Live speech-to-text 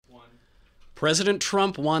President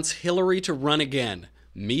Trump wants Hillary to run again.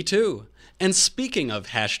 Me too. And speaking of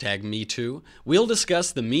hashtag Me Too, we'll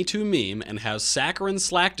discuss the Me Too meme and how saccharine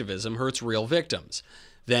slacktivism hurts real victims.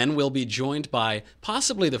 Then we'll be joined by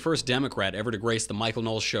possibly the first Democrat ever to grace the Michael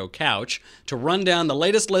Knowles Show couch to run down the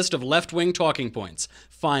latest list of left-wing talking points.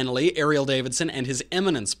 Finally, Ariel Davidson and His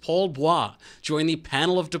Eminence Paul Bois join the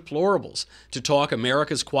panel of deplorables to talk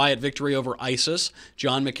America's quiet victory over ISIS,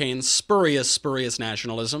 John McCain's spurious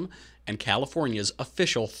nationalism, and California's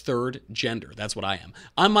official third gender. That's what I am.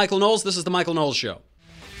 I'm Michael Knowles. This is the Michael Knowles Show.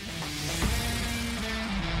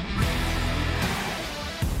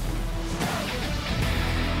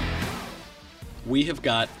 We have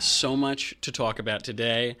got so much to talk about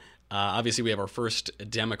today. Obviously, we have our first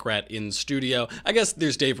Democrat in studio. I guess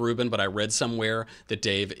there's Dave Rubin, but I read somewhere that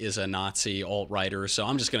Dave is a Nazi alt-righter, so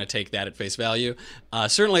I'm just going to take that at face value.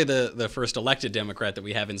 Certainly the first elected Democrat that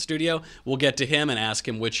we have in studio. We'll get to him and ask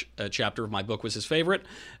him which chapter of my book was his favorite.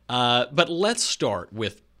 But let's start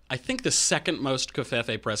with, I think, the second most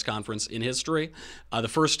covfefe press conference in history. The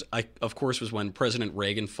first, of course, was when President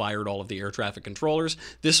Reagan fired all of the air traffic controllers.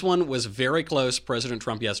 This one was very close. President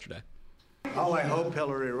Trump yesterday. Oh, I hope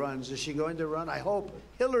Hillary runs. Is she going to run? I hope.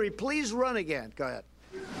 Hillary, please run again. Go ahead.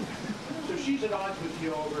 So she's at odds with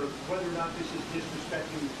you over whether or not this is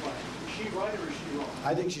disrespecting the flag. Is she right or is she wrong?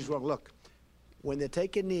 I think she's wrong. Look, when they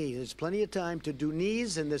take a knee, there's plenty of time to do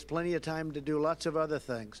knees and there's plenty of time to do lots of other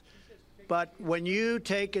things. But when you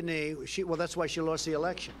take a knee, well, that's why she lost the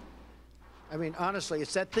election. I mean, honestly,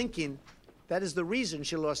 it's that thinking. That is the reason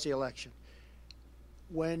she lost the election.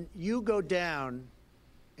 When you go down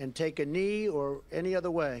and take a knee or any other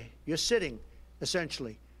way, you're sitting,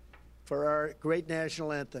 essentially, for our great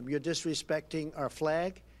national anthem. You're disrespecting our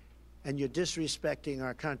flag, and you're disrespecting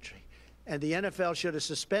our country. And the NFL should have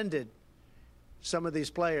suspended some of these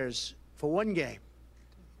players for one game.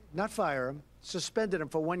 Not fire them, suspended them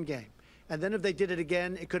for one game. And then if they did it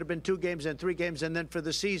again, it could have been 2 games and 3 games, and then for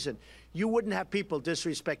the season. You wouldn't have people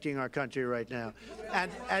disrespecting our country right now.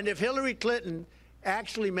 And if Hillary Clinton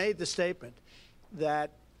actually made the statement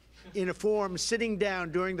that in a form sitting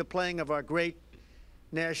down during the playing of our great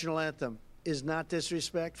national anthem is not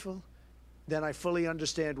disrespectful, then I fully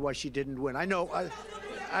understand why she didn't win. I know,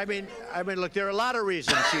 I mean, look, there are a lot of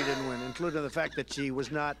reasons she didn't win, including the fact that she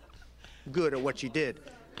was not good at what she did.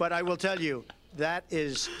 But I will tell you, that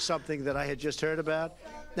is something that I had just heard about,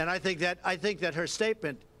 and I think that her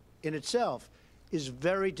statement in itself is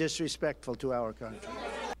very disrespectful to our country.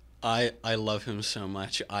 I love him so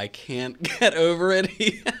much. I can't get over it.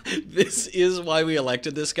 This is why we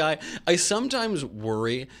elected this guy. I sometimes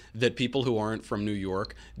worry that people who aren't from New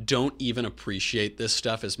York don't even appreciate this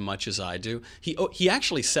stuff as much as I do. He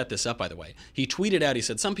actually set this up, by the way. He tweeted out, he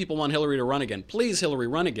said, some people want Hillary to run again. Please, Hillary,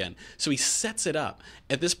 run again. So he sets it up.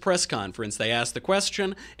 At this press conference, they ask the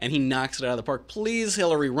question, and he knocks it out of the park. Please,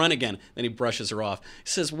 Hillary, run again. Then he brushes her off. He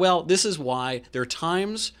says, well, this is why there are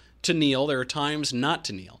times to kneel, there are times not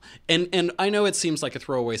to kneel. And I know it seems like a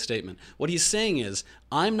throwaway statement. What he's saying is,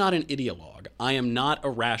 I'm not an ideologue. I am not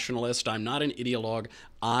a rationalist. I'm not an ideologue.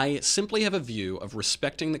 I simply have a view of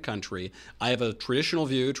respecting the country. I have a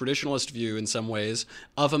traditionalist view in some ways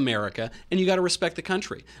of America, and you got to respect the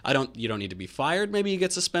country. You don't need to be fired. Maybe you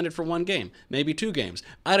get suspended for 1 game, maybe 2 games.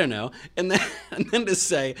 I don't know. And then to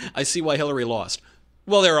say, I see why Hillary lost.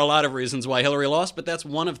 Well, there are a lot of reasons why Hillary lost, but that's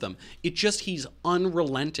one of them. He's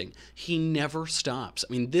unrelenting. He never stops.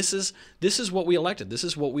 I mean, this is what we elected. This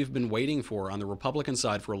is what we've been waiting for on the Republican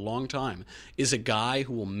side for a long time, is a guy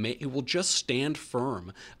who will just stand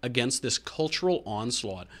firm against this cultural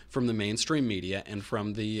onslaught from the mainstream media and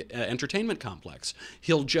from the entertainment complex.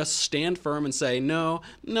 He'll just stand firm and say, no,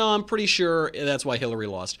 I'm pretty sure that's why Hillary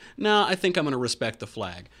lost. No, I think I'm going to respect the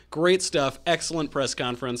flag. Great stuff. Excellent press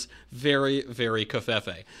conference. Very, very covfefe.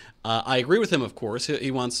 I agree with him, of course.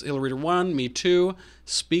 He wants Hillary to run. Me too.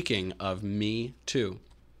 Speaking of Me Too,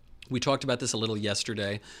 we talked about this a little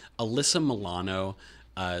yesterday. Alyssa Milano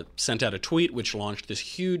sent out a tweet which launched this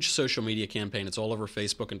huge social media campaign. It's all over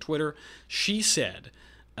Facebook and Twitter. She said,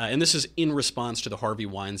 and this is in response to the Harvey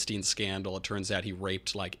Weinstein scandal. It turns out he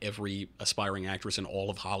raped like every aspiring actress in all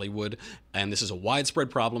of Hollywood, and this is a widespread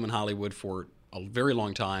problem in Hollywood for a very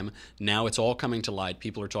long time. Now it's all coming to light.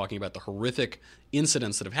 People are talking about the horrific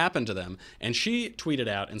incidents that have happened to them. And she tweeted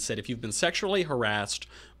out and said, if you've been sexually harassed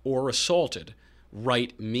or assaulted,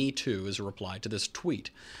 write Me Too as a reply to this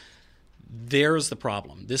tweet. There's the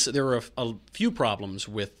problem. There are a few problems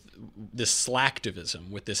with this slacktivism,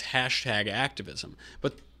 with this hashtag activism.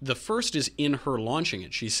 But the first is in her launching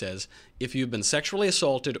it. She says, if you've been sexually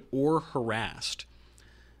assaulted or harassed,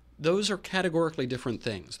 those are categorically different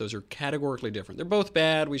things. Those are categorically different. They're both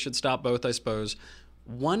bad. We should stop both, I suppose.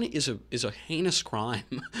 One is a heinous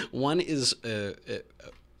crime. One is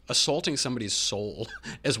assaulting somebody's soul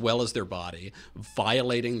as well as their body,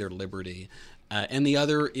 violating their liberty. And the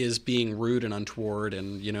other is being rude and untoward,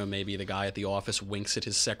 and maybe the guy at the office winks at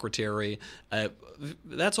his secretary.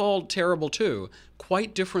 That's all terrible too.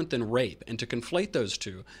 Quite different than rape, and to conflate those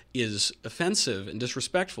two is offensive and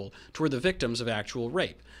disrespectful toward the victims of actual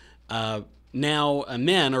rape. Now,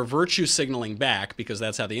 men are virtue signaling back, because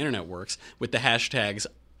that's how the internet works, with the hashtags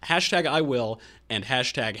 #IWill and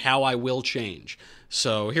 #HowIWillChange.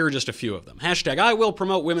 So here are just a few of them. #I will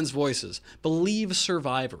promote women's voices, believe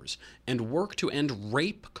survivors, and work to end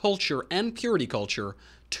rape culture and purity culture,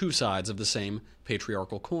 two sides of the same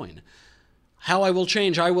patriarchal coin. How I will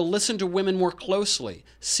change. I will listen to women more closely,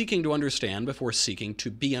 seeking to understand before seeking to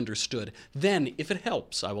be understood. Then, if it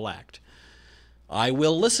helps, I will act. I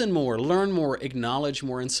will listen more, learn more, acknowledge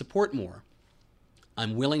more, and support more.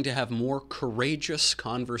 I'm willing to have more courageous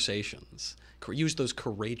conversations. Use those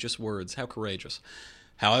courageous words. How courageous.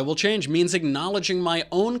 How I will change means acknowledging my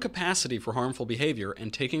own capacity for harmful behavior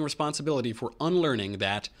and taking responsibility for unlearning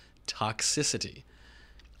that toxicity.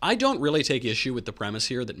 I don't really take issue with the premise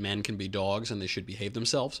here that men can be dogs and they should behave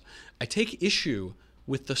themselves. I take issue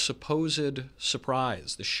with the supposed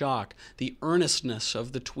surprise, the shock, the earnestness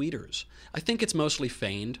of the tweeters. I think it's mostly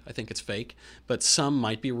feigned. I think it's fake. But some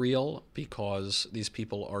might be real because these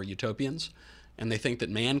people are utopians, and they think that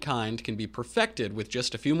mankind can be perfected with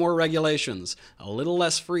just a few more regulations, a little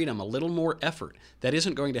less freedom, a little more effort. That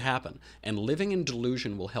isn't going to happen, and living in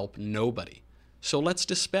delusion will help nobody. So let's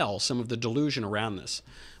dispel some of the delusion around this.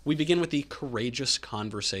 We begin with the courageous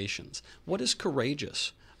conversations. What is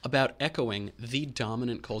courageous about echoing the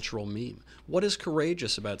dominant cultural meme? What is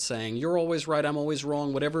courageous about saying, you're always right, I'm always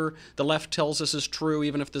wrong, whatever the left tells us is true,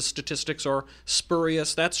 even if the statistics are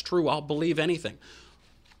spurious, that's true, I'll believe anything.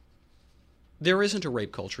 There isn't a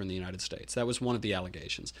rape culture in the United States. That was one of the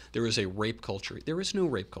allegations. There is a rape culture. There is no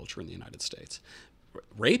rape culture in the United States.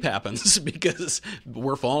 Rape happens because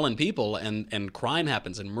we're fallen people, and crime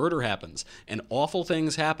happens, and murder happens, and awful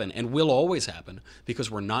things happen, and will always happen, because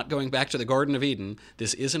we're not going back to the Garden of Eden.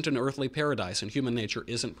 This isn't an earthly paradise, and human nature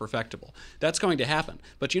isn't perfectible. That's going to happen.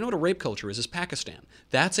 But you know what a rape culture is Pakistan.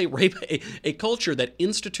 That's a culture that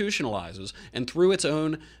institutionalizes, and through its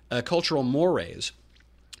own cultural mores,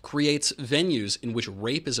 creates venues in which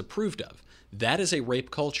rape is approved of. That is a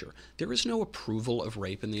rape culture. There is no approval of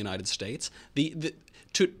rape in the United States.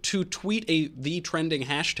 To tweet the trending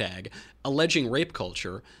hashtag alleging rape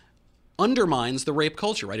culture undermines the rape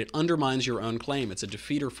culture, right? It undermines your own claim. It's a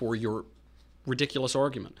defeater for your ridiculous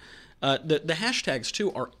argument. The hashtags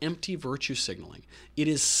too are empty virtue signaling. It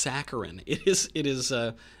is saccharine. It's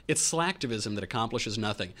slacktivism that accomplishes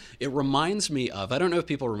nothing. It reminds me of, I don't know if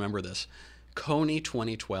people remember this, Kony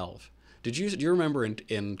 2012. Do you remember in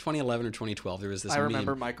 2011 or 2012 there was this meme? I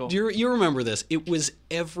remember, Michael. Do you remember this? It was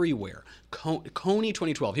everywhere. Kony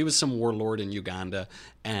 2012. He was some warlord in Uganda,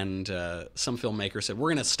 and some filmmaker said, we're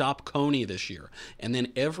going to stop Kony this year. And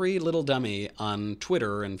then every little dummy on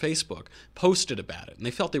Twitter and Facebook posted about it, and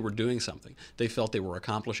they felt they were doing something. They felt they were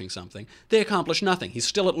accomplishing something. They accomplished nothing. He's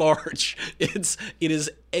still at large. It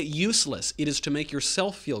is useless. It is to make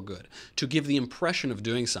yourself feel good, to give the impression of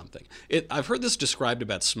doing something. I've heard this described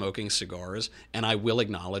about smoking cigars, and I will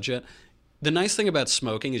acknowledge it. The nice thing about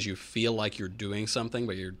smoking is you feel like you're doing something,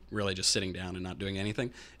 but you're really just sitting down and not doing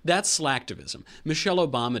anything. That's slacktivism. Michelle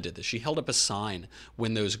Obama did this. She held up a sign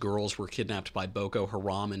when those girls were kidnapped by Boko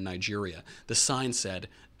Haram in Nigeria. The sign said,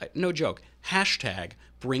 no joke, hashtag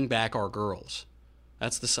bring back our girls.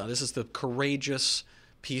 That's the sign. This is the courageous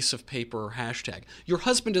piece of paper hashtag. Your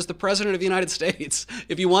husband is the president of the United States.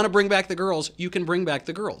 If you want to bring back the girls, you can bring back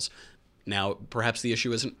the girls. Now, perhaps the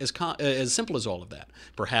issue isn't as simple as all of that.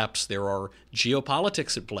 Perhaps there are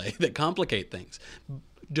geopolitics at play that complicate things.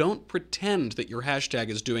 Don't pretend that your hashtag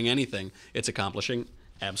is doing anything. It's accomplishing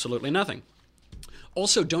absolutely nothing.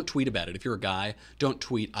 Also, don't tweet about it. If you're a guy, don't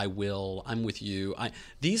tweet, I will, I'm with you.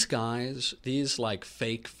 These guys, these like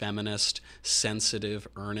fake feminist, sensitive,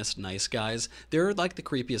 earnest, nice guys, they're like the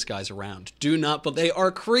creepiest guys around. But they are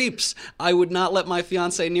creeps. I would not let my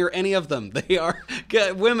fiance near any of them. They are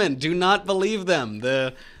women. Do not believe them.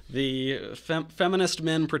 The feminist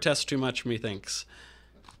men protest too much, methinks.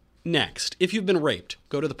 Next, if you've been raped,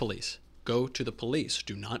 go to the police. Go to the police.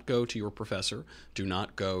 Do not go to your professor. Do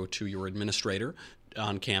not go to your administrator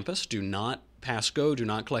on campus. Do not pass go, do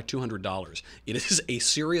not collect $200. It is a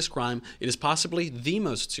serious crime. It is possibly the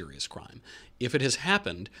most serious crime. If it has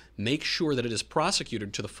happened, make sure that it is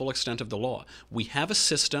prosecuted to the full extent of the law. We have a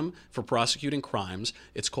system for prosecuting crimes.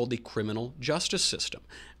 It's called the criminal justice system.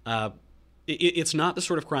 It's not the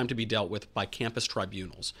sort of crime to be dealt with by campus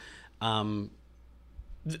tribunals.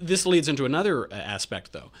 This leads into another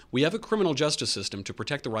aspect, though. We have a criminal justice system to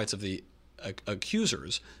protect the rights of the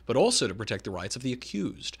accusers, but also to protect the rights of the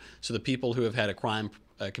accused, so the people who have had a crime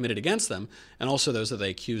committed against them, and also those that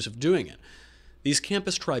they accuse of doing it. These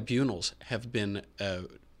campus tribunals have been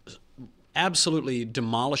absolutely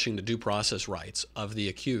demolishing the due process rights of the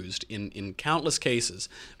accused in countless cases.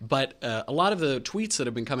 But a lot of the tweets that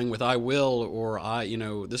have been coming with "I will" or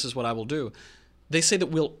this is what I will do," they say that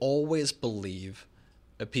we'll always believe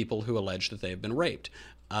people who allege that they have been raped.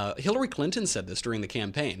 Hillary Clinton said this during the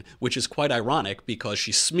campaign, which is quite ironic because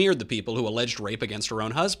she smeared the people who alleged rape against her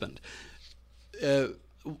own husband.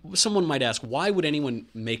 Someone might ask, why would anyone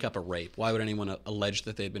make up a rape? Why would anyone allege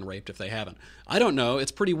that they'd been raped if they haven't? I don't know.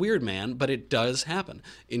 It's pretty weird, man, but it does happen.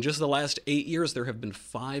 In just the last 8 years, there have been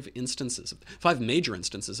 5 major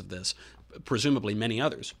instances of this, presumably many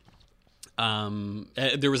others.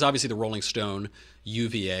 There was obviously the Rolling Stone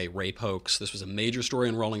UVA rape hoax. This was a major story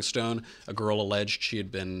in Rolling Stone. A girl alleged she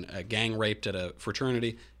had been gang raped at a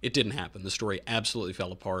fraternity. It didn't happen. The story absolutely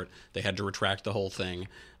fell apart. They had to retract the whole thing.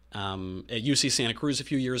 At UC Santa Cruz a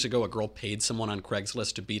few years ago, a girl paid someone on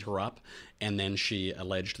Craigslist to beat her up, and then she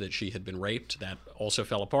alleged that she had been raped. That also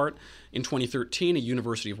fell apart. In 2013, a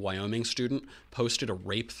University of Wyoming student posted a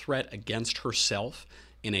rape threat against herself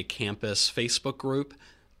in a campus Facebook group.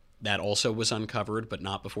 That also was uncovered, but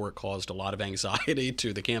not before it caused a lot of anxiety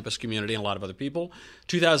to the campus community and a lot of other people.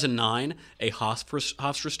 2009, a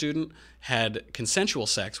Hofstra student had consensual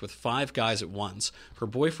sex with 5 guys at once. Her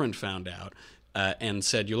boyfriend found out and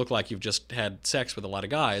said, "You look like you've just had sex with a lot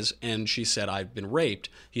of guys." And she said, "I've been raped."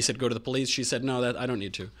 He said, "Go to the police." She said, "No, I don't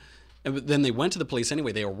need to." And then they went to the police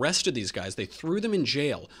anyway. They arrested these guys. They threw them in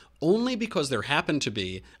jail only because there happened to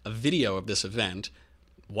be a video of this event.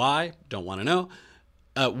 Why? Don't want to know.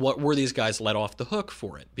 What were these guys let off the hook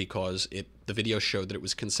for it? Because the video showed that it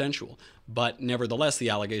was consensual. But nevertheless, the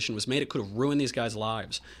allegation was made. It could have ruined these guys'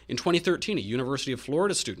 lives. In 2013, a University of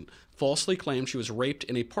Florida student falsely claimed she was raped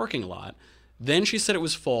in a parking lot. Then she said it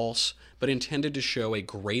was false, but intended to show a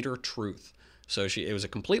greater truth. So it was a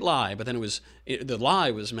complete lie, but then the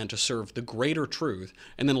lie was meant to serve the greater truth.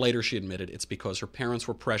 And then later she admitted it's because her parents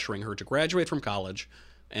were pressuring her to graduate from college,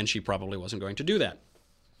 and she probably wasn't going to do that.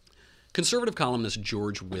 Conservative columnist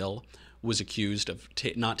George Will was accused of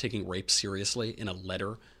not taking rape seriously in a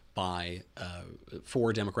letter by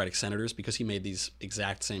 4 Democratic senators because he made these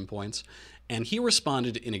exact same points. And he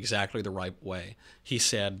responded in exactly the right way. He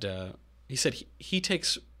said he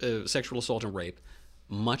takes sexual assault and rape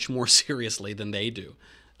much more seriously than they do.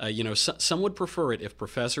 Some would prefer it if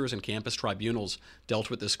professors and campus tribunals dealt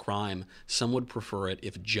with this crime. Some would prefer it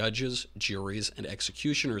if judges, juries, and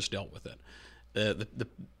executioners dealt with it.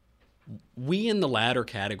 We in the latter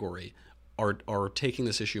category are taking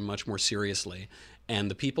this issue much more seriously, and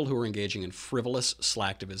the people who are engaging in frivolous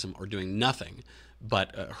slacktivism are doing nothing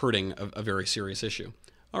but hurting a very serious issue.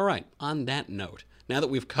 All right, on that note, now that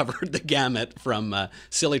we've covered the gamut from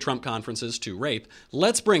silly Trump conferences to rape,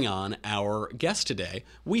 let's bring on our guest today.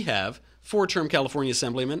 We have 4-term California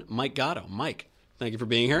Assemblyman Mike Gatto. Mike, thank you for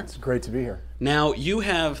being here. It's great to be here. Now, you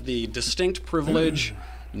have the distinct privilege,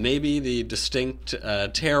 maybe the distinct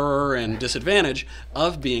terror and disadvantage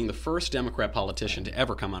of being the first Democrat politician to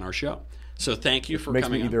ever come on our show. So thank you for coming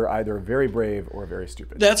on. Makes me either very brave or very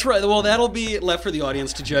stupid. That's right. Well, that'll be left for the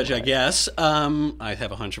audience to judge, I guess. I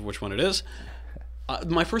have a hunch of which one it is.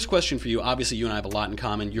 My first question for you, obviously you and I have a lot in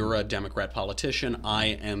common. You're a Democrat politician. I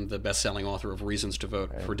am the best-selling author of Reasons to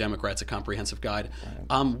Vote for Democrats, a comprehensive guide.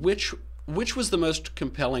 Which was the most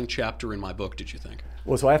compelling chapter in my book, did you think?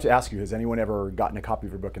 Well, so I have to ask you, has anyone ever gotten a copy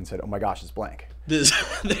of your book and said, "Oh my gosh, it's blank"?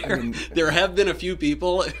 There have been a few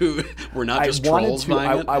people who were not just trolls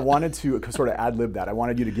buying it. I wanted to sort of ad-lib that. I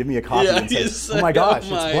wanted you to give me a copy and say, "Oh my gosh, it's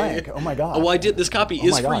blank. Oh my gosh." Oh, I did. This copy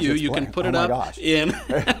is for you. You can put it up in.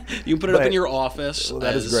 You can put it up in your office. Well,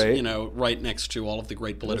 that is great. Right next to all of the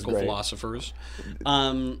great political philosophers.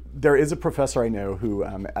 There is a professor I know who,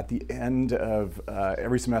 at the end of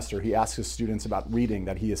every semester, he asks his students about reading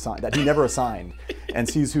that he never assigned, and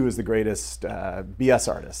sees who is the greatest BS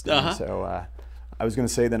artist. And so I was going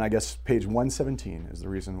to say then I guess page 117 is the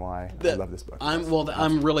reason why I love this book.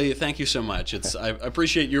 I'm really, thank you so much. I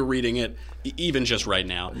appreciate you reading it even just right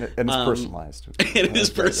now. And it's personalized. It is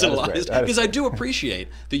personalized because I do appreciate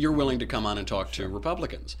that you're willing to come on and talk to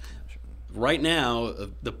Republicans. right now,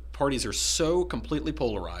 the parties are so completely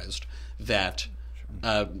polarized that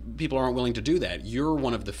people aren't willing to do that. You're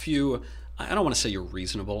one of the few. I don't want to say you're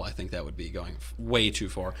reasonable. I think that would be going way too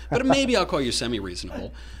far. But maybe I'll call you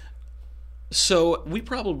semi-reasonable. So we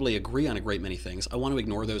probably agree on a great many things. I want to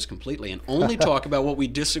ignore those completely and only talk about what we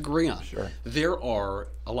disagree on. Sure. There are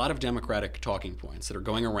a lot of Democratic talking points that are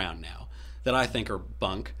going around now that I think are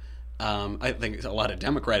bunk. I think a lot of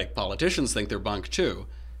Democratic politicians think they're bunk too.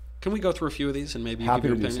 Can we go through a few of these and maybe you Happy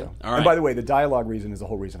give to your do opinion? so. All right. And by the way, the dialogue reason is the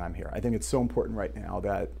whole reason I'm here. I think it's so important right now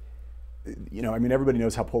that, I mean, everybody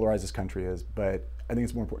knows how polarized this country is, but I think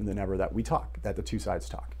it's more important than ever that we talk, that the two sides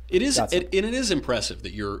talk. It is, and it is impressive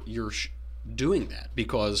that you're doing that,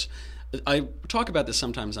 because I talk about this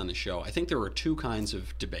sometimes on the show. I think there are two kinds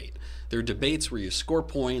of debate. There are debates where you score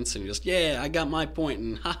points and you just, yeah, I got my point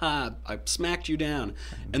and haha, I smacked you down.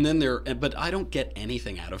 And then but I don't get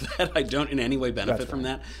anything out of that. I don't in any way benefit from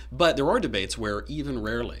that. But there are debates where even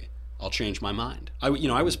rarely I'll change my mind. I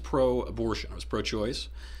was pro-abortion. I was pro-choice.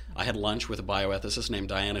 I had lunch with a bioethicist named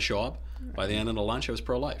Diana Schaub. By the end of the lunch, I was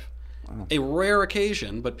pro-life. A rare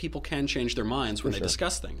occasion, but people can change their minds when they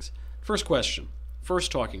discuss things. First question,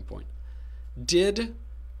 first talking point. Did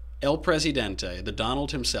El Presidente, the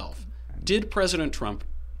Donald himself, did President Trump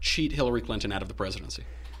cheat Hillary Clinton out of the presidency?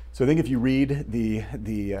 So I think if you read the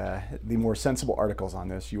more sensible articles on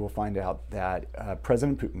this, you will find out that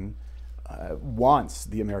President Putin wants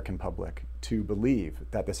the American public to believe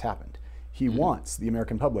that this happened. He wants the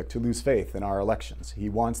American public to lose faith in our elections. He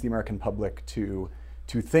wants the American public to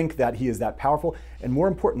think that he is that powerful. And more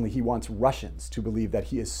importantly, he wants Russians to believe that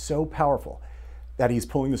he is so powerful that he's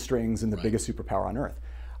pulling the strings and the biggest superpower on earth.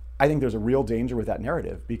 I think there's a real danger with that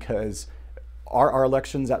narrative, because are our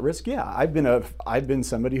elections at risk? Yeah, I've been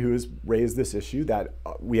somebody who has raised this issue that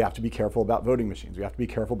we have to be careful about voting machines. We have to be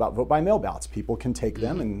careful about vote by mail ballots. People can take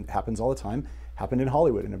them, and it happens all the time. Happened in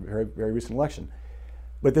Hollywood in a very, very recent election.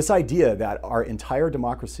 But this idea that our entire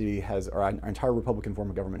democracy or our entire Republican form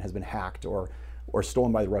of government has been hacked or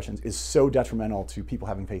stolen by the Russians is so detrimental to people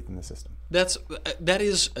having faith in the system. That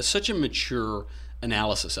is such a mature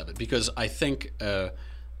analysis of it, because I think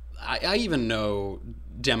I even know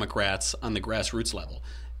Democrats on the grassroots level,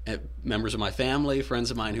 members of my family,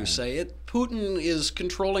 friends of mine who say Putin is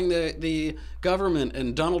controlling the government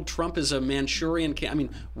and Donald Trump is a Manchurian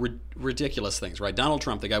ridiculous things, right? Donald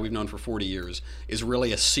Trump, the guy we've known for 40 years, is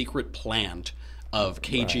really a secret plant of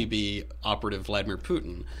KGB operative Vladimir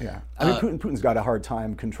Putin. Yeah, I mean, Putin's got a hard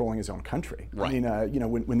time controlling his own country. Right. I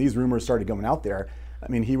mean, when these rumors started going out there,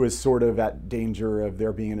 I mean, he was sort of at danger of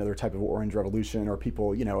there being another type of orange revolution, or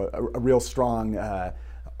people, a real strong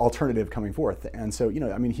alternative coming forth. And so,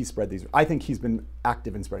 I mean, he spread these. I think he's been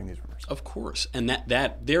active in spreading these rumors. Of course, and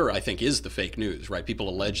that there, I think, is the fake news, right? People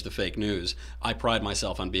allege the fake news. I pride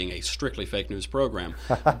myself on being a strictly fake news program,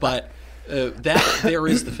 but. There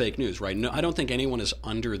is the fake news, right? No, I don't think anyone is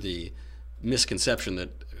under the misconception that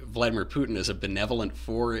Vladimir Putin is a benevolent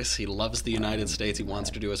force. He loves the United States. He wants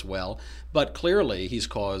to do us well. But clearly, he's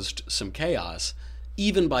caused some chaos,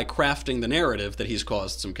 even by crafting the narrative that he's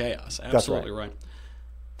caused some chaos. Absolutely right.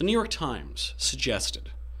 The New York Times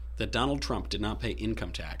suggested that Donald Trump did not pay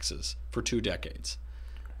income taxes for 2 decades.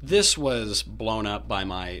 This was blown up by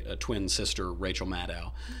my twin sister, Rachel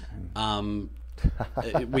Maddow.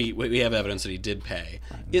 We have evidence that he did pay.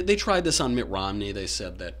 They tried this on Mitt Romney. They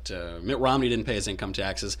said that Mitt Romney didn't pay his income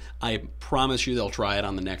taxes. I promise you they'll try it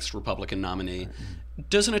on the next Republican nominee.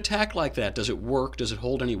 Does an attack like that, does it work? Does it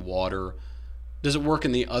hold any water? Does it work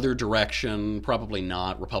in the other direction? Probably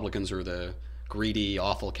not. Republicans are the greedy,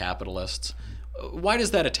 awful capitalists. Why does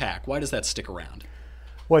that attack? Why does that stick around?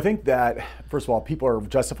 Well, I think that, first of all, people are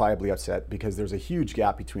justifiably upset because there's a huge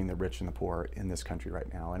gap between the rich and the poor in this country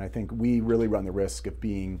right now. And I think we really run the risk of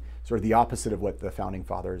being sort of the opposite of what the Founding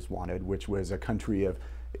Fathers wanted, which was a country of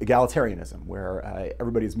egalitarianism, where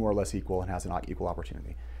everybody is more or less equal and has an equal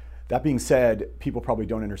opportunity. That being said, people probably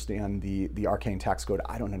don't understand the arcane tax code.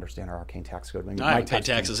 I don't understand our arcane tax code. I haven't paid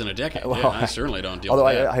taxes in a decade. Well, yeah, I certainly don't deal although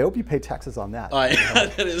with that. I hope you pay taxes on that.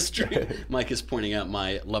 That is true. Mike is pointing out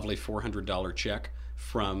my lovely $400 check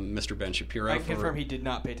from Mr. Ben Shapiro. I can confirm he did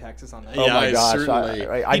not pay taxes on that. Oh Yeah, my gosh!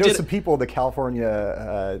 certainly. I know some people in the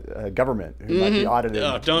California government who might be audited.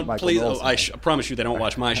 Don't Michael please. Knowles. I promise you they don't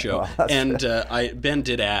watch my show. Well, and Ben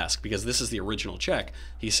did ask, because this is the original check.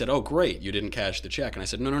 He said, "Oh, great, you didn't cash the check." And I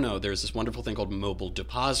said, "No. There's this wonderful thing called mobile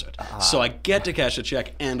deposit. So I get to cash the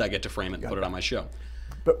check and I get to frame it and put it on my show."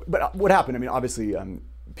 But what happened? I mean, obviously,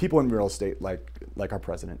 people in real estate, like our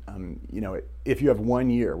president, if you have 1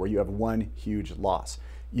 year where you have one huge loss,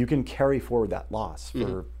 you can carry forward that loss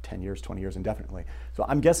for 10 years, 20 years indefinitely. So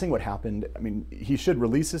I'm guessing what happened, I mean, he should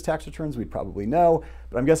release his tax returns, we'd probably know,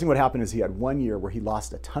 but I'm guessing what happened is he had 1 year where he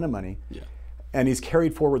lost a ton of money, and he's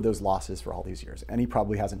carried forward those losses for all these years, and he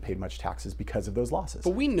probably hasn't paid much taxes because of those losses.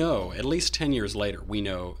 But we know, at least 10 years later, we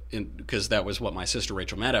know, because that was what my sister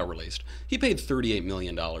Rachel Maddow released, he paid $38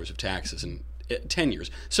 million of taxes in 10 years.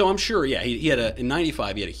 So I'm sure, he had in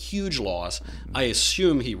 95, he had a huge loss. I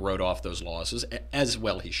assume he wrote off those losses, as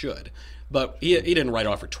well he should. But he didn't write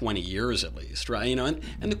off for 20 years at least, right? And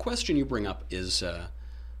the question you bring up is,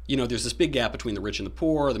 there's this big gap between the rich and the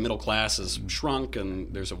poor. The middle class has shrunk,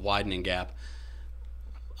 and there's a widening gap.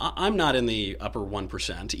 I'm not in the upper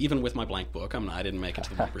 1%, even with my blank book. I didn't make it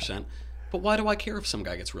to the 1%. But why do I care if some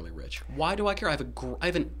guy gets really rich? Why do I care? I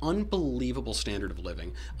have an unbelievable standard of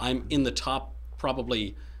living. I'm in the top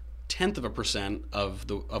probably 0.1%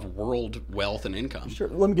 of world wealth and income. Sure.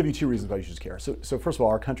 Let me give you 2 reasons why you should care. So first of all,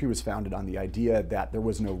 our country was founded on the idea that there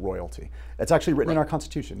was no royalty. It's actually written in our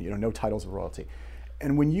Constitution. No titles of royalty.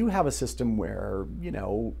 And when you have a system where,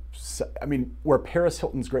 where Paris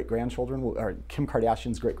Hilton's great-grandchildren, or Kim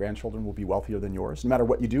Kardashian's great-grandchildren will be wealther than yours, no matter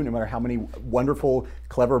what you do, no matter how many wonderful,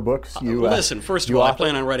 clever books you Listen, first of all, I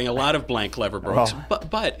plan on writing a lot of blank, clever books.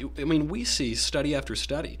 But we see study after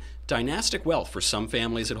study. Dynastic wealth, for some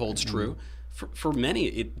families it holds true. For many,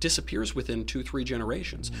 it disappears within 2-3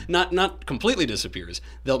 generations. Not completely disappears.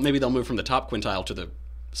 Maybe they'll move from the top quintile to the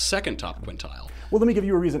second top quintile. Well, let me give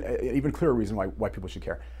you an even clearer reason why people should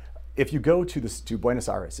care. If you go to Buenos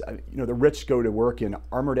Aires, the rich go to work in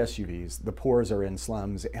armored SUVs, the poor are in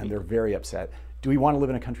slums, and they're very upset. Do we want to live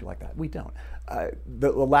in a country like that? We don't. The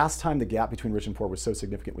last time the gap between rich and poor was so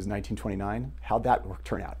significant was 1929. How'd that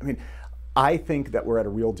turn out? I think that we're at a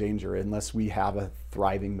real danger unless we have a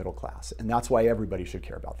thriving middle class, and that's why everybody should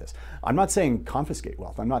care about this. I'm not saying confiscate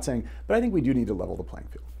wealth. But I think we do need to level the playing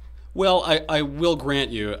field. Well, I will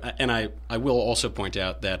grant you, and I will also point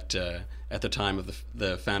out that at the time of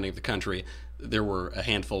the founding of the country, there were a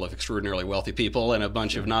handful of extraordinarily wealthy people and a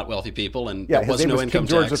bunch of not wealthy people, and there was no income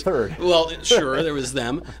tax. King George III. Well, sure, there was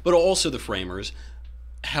them, but also the framers.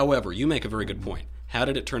 However, you make a very good point. How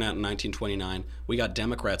did it turn out in 1929? We got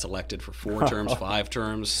Democrats elected for 4 terms, 5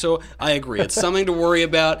 terms. So I agree. It's something to worry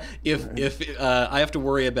about. If I have to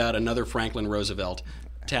worry about another Franklin Roosevelt,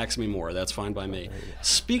 tax me more. That's fine by me.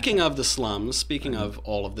 Speaking of the slums, speaking of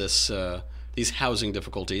all of this, these housing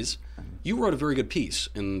difficulties, you wrote a very good piece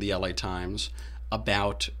in the LA Times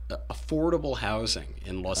about affordable housing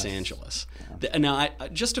in Los Angeles. Now,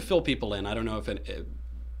 just to fill people in, I don't know if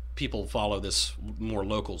people follow this more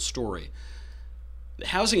local story.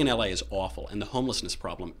 Housing in LA is awful, and the homelessness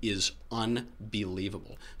problem is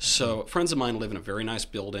unbelievable. So friends of mine live in a very nice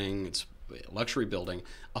building. It's a luxury building.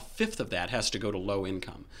 1/5 of that has to go to low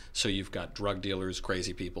income. So you've got drug dealers,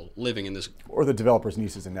 crazy people living in this. Or the developers'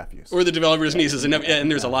 nieces and nephews. And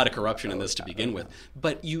there's a lot of corruption in this to begin with.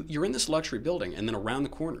 But you're in this luxury building, and then around the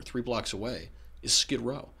corner, 3 blocks away, is Skid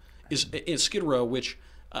Row. Is Skid Row, which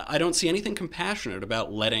I don't see anything compassionate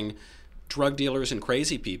about letting drug dealers and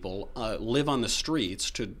crazy people live on the streets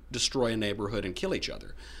to destroy a neighborhood and kill each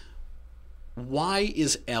other. Why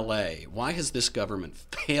is LA, why has this government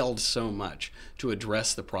failed so much to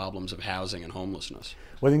address the problems of housing and homelessness?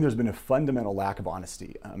 Well, I think there's been a fundamental lack of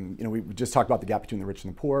honesty. We just talked about the gap between the rich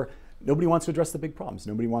and the poor. Nobody wants to address the big problems.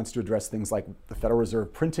 Nobody wants to address things like the Federal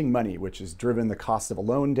Reserve printing money, which has driven the cost of a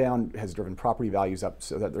loan down, has driven property values up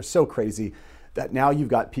so that they're so crazy that now you've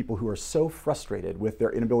got people who are so frustrated with their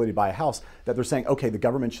inability to buy a house that they're saying, okay, the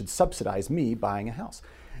government should subsidize me buying a house.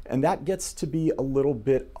 And that gets to be a little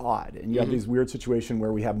bit odd. And you have these weird situations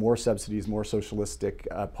where we have more subsidies, more socialistic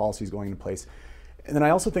policies going into place. And then I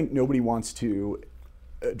also think nobody wants to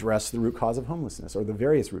address the root cause of homelessness or the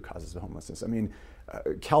various root causes of homelessness.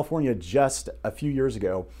 California just a few years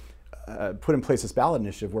ago put in place this ballot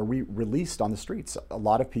initiative where we released on the streets a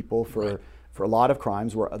lot of people for a lot of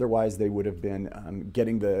crimes where otherwise they would have been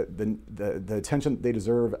getting the attention they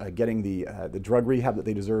deserve, getting the drug rehab that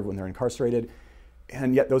they deserve when they're incarcerated.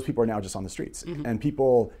 And yet those people are now just on the streets. And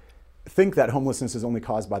people think that homelessness is only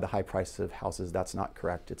caused by the high price of houses. That's not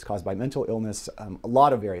correct. It's caused by mental illness, a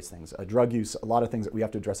lot of various things, drug use, a lot of things that we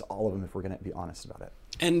have to address all of them if we're going to be honest about it.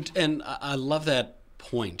 And I love that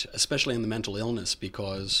point, especially in the mental illness,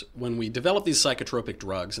 because when we developed these psychotropic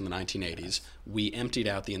drugs in the 1980s, we emptied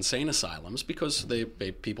out the insane asylums because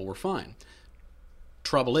people were fine.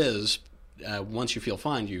 Trouble is, once you feel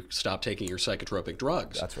fine, you stop taking your psychotropic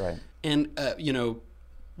drugs. That's right. And,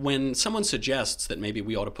 when someone suggests that maybe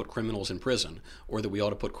we ought to put criminals in prison or that we ought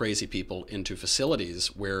to put crazy people into facilities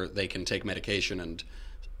where they can take medication and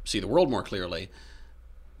see the world more clearly,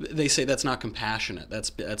 They say that's not compassionate.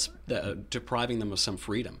 That's depriving them of some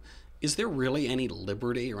freedom. Is there really any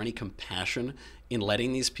liberty or any compassion in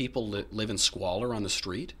letting these people live in squalor on the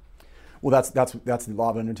street? Well, that's the law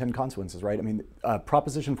of unintended consequences, right? I mean,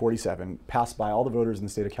 Proposition 47, passed by all the voters in the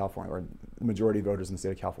state of California, or the majority of voters in the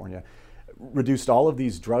state of California, reduced all of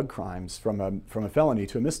these drug crimes from a felony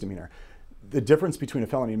to a misdemeanor. The difference between a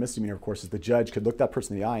felony and misdemeanor, of course, is the judge could look that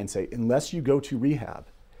person in the eye and say, unless you go to rehab,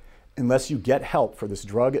 unless you get help for this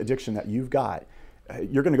drug addiction that you've got,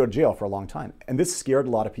 you're going to go to jail for a long time. And this scared a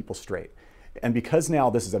lot of people straight. And because now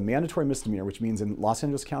this is a mandatory misdemeanor, which means in Los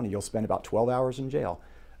Angeles County, you'll spend about 12 hours in jail,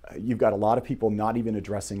 you've got a lot of people not even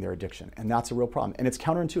addressing their addiction. And that's a real problem. And it's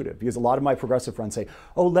counterintuitive because a lot of my progressive friends say,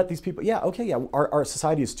 oh, let these people, our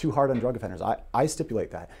society is too hard on drug offenders. I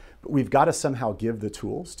stipulate that. But we've got to somehow give the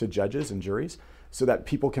tools to judges and juries so that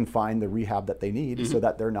people can find the rehab that they need so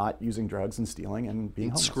that they're not using drugs and stealing and being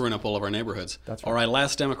homeless. Screwing up all of our neighborhoods. That's right. All right,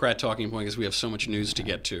 last Democrat talking point, because we have so much news to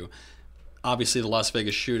get to. Obviously, the Las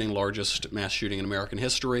Vegas shooting, largest mass shooting in American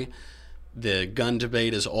history. The gun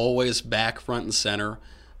debate is always back, front, and center.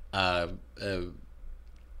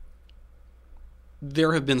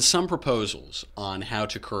 There have been some proposals on how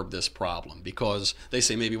to curb this problem because they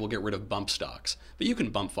say maybe we'll get rid of bump stocks. But you can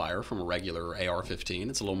bump fire from a regular AR-15.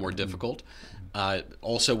 It's a little more difficult.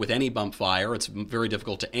 Also, with any bump fire, it's very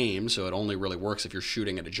difficult to aim, so it only really works if you're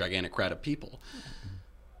shooting at a gigantic crowd of people.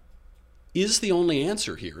 Is the only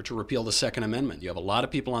answer here to repeal the Second Amendment? You have a lot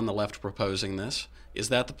of people on the left proposing this. Is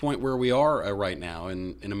that the point where we are right now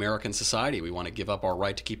in American society? We want to give up our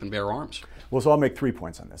right to keep and bear arms. Well, so I'll make 3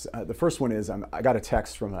 points on this. The first one is I got a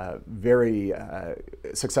text from a very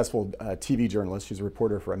successful TV journalist. She's a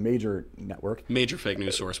reporter for a major network. Major fake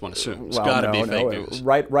news source, one assumes. It's Well, got to be fake news.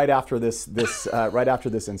 Right after this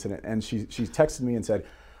incident, and she texted me and said,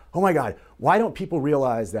 "Oh my God, why don't people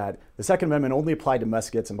realize that the Second Amendment only applied to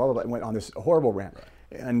muskets and blah blah blah?" And went on this horrible rant.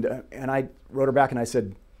 Right. And I wrote her back and I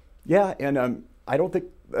said, "Yeah, and I don't think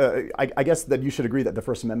I guess that you should agree that the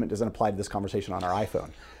First Amendment doesn't apply to this conversation on our iPhone."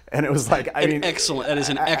 And it was like, excellent. That is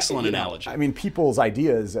an excellent analogy. I mean, people's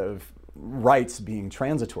ideas of rights being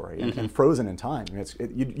transitory and frozen in time.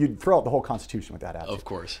 You'd throw out the whole Constitution with that attitude. Of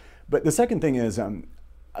course. But the second thing is,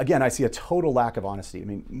 again, I see a total lack of honesty. I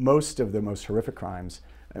mean, most of the most horrific crimes.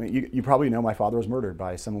 I mean, you probably know my father was murdered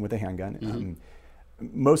by someone with a handgun.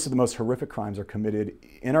 Most of the most horrific crimes are committed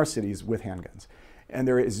in our cities with handguns. And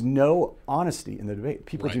there is no honesty in the debate.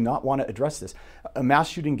 People do not want to address this. A mass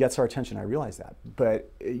shooting gets our attention, I realize that. But,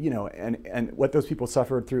 and what those people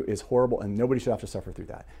suffered through is horrible, and nobody should have to suffer through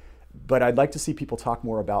that. But I'd like to see people talk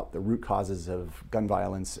more about the root causes of gun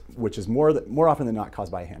violence, which is more often than not caused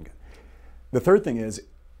by a handgun. The third thing is,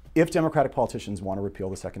 if Democratic politicians want to repeal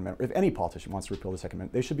the Second Amendment, if any politician wants to repeal the Second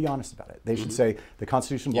Amendment, they should be honest about it. They should say the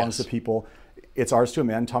Constitution belongs to people. It's ours to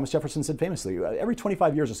amend. Thomas Jefferson said famously, every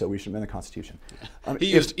 25 years or so, we should amend the Constitution.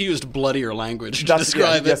 He used bloodier language to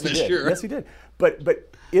describe it, for sure. Yes, he did.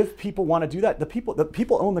 But if people want to do that, the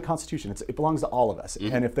people own the Constitution. It belongs to all of us.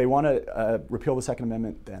 And if they want to repeal the Second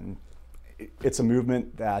Amendment, then it's a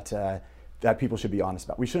movement that people should be honest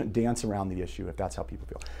about. We shouldn't dance around the issue if that's how people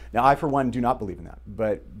feel. Now, I, for one, do not believe in that.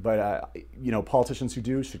 But politicians who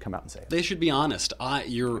do should come out and say it. They should be honest.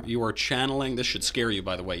 You are channeling, this should scare you,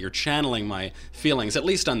 by the way, you're channeling my feelings, at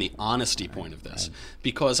least on the honesty point of this.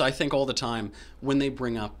 Because I think all the time, when they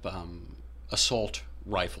bring up assault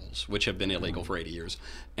rifles, which have been illegal for 80 years,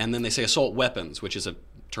 and then they say assault weapons, which is a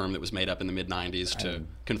term that was made up in the mid-90s to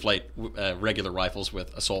conflate regular rifles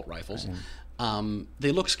with assault rifles,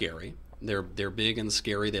 they look scary. They're big and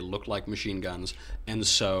scary. They look like machine guns. And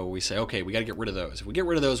so we say, okay, we got to get rid of those. If we get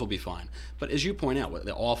rid of those, we'll be fine. But as you point out,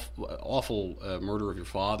 the awful murder of your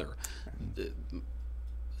father,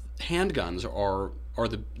 handguns are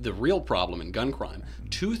the real problem in gun crime.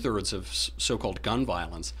 2/3 of so-called gun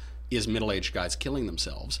violence is middle-aged guys killing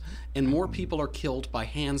themselves. And more people are killed by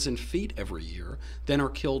hands and feet every year than are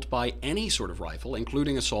killed by any sort of rifle,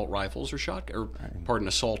 including assault rifles or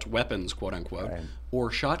assault weapons, quote unquote, or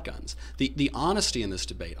shotguns. The honesty in this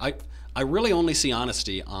debate, I really only see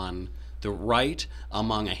honesty on the right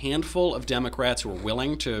among a handful of Democrats who are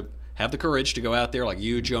willing to have the courage to go out there, like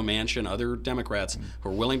you, Joe Manchin, other Democrats who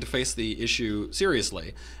are willing to face the issue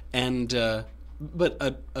seriously, and but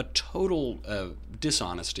a total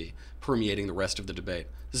dishonesty permeating the rest of the debate.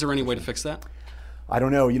 Is there any way to fix that? I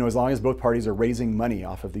don't know. As long as both parties are raising money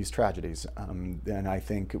off of these tragedies, then I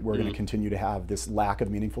think we're going to continue to have this lack of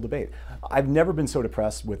meaningful debate. I've never been so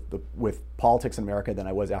depressed with politics in America than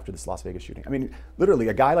I was after this Las Vegas shooting. I mean, literally,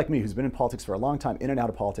 a guy like me who's been in politics for a long time, in and out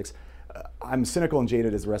of politics, I'm cynical and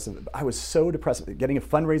jaded as the rest of it. I was so depressed. Getting a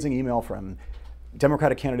fundraising email from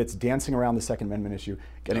Democratic candidates dancing around the Second Amendment issue,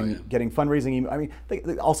 getting fundraising. I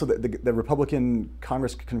mean, also the Republican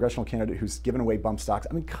congressional candidate who's given away bump stocks.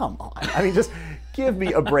 I mean, come on. I mean, just give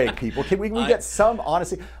me a break, people. Can we get some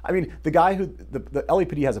honesty? I mean, the guy who the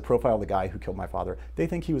LAPD has a profile of the guy who killed my father. They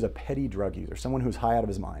think he was a petty drug user, someone who's high out of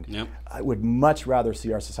his mind. Yep. I would much rather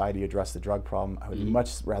see our society address the drug problem. I would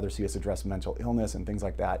much rather see us address mental illness and things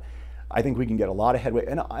like that. I think we can get a lot of headway,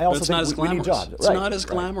 and I also think we need jobs. It's not as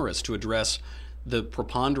glamorous to address the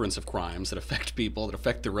preponderance of crimes that affect people, that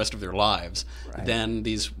affect the rest of their lives, than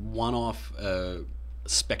these one-off,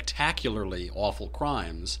 spectacularly awful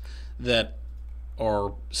crimes that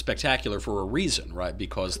are spectacular for a reason, right?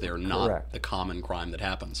 Because they're not the common crime that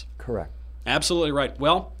happens. Correct. Absolutely right.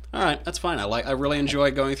 Well, all right, that's fine. I really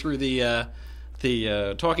enjoy going through the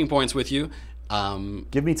talking points with you.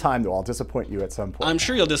 Give me time, though. I'll disappoint you at some point. I'm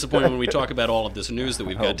sure you'll disappoint me when we talk about all of this news that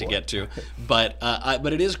we've got to get to. But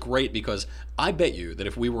it is great because I bet you that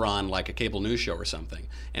if we were on like a cable news show or something,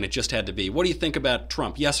 and it just had to be, what do you think about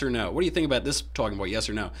Trump? Yes or no? What do you think about this talking about? Yes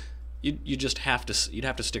or no? You'd have to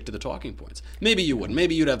stick to the talking points. Maybe you wouldn't.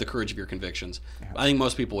 Maybe you'd have the courage of your convictions. I think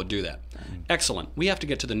most people would do that. Excellent. We have to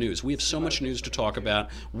get to the news. We have so much news to talk about.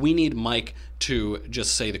 We need Mike to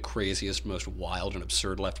just say the craziest, most wild and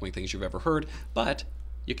absurd left-wing things you've ever heard. But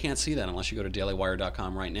you can't see that unless you go to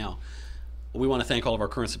dailywire.com right now. We want to thank all of our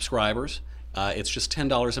current subscribers. It's just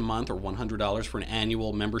 $10 a month or $100 for an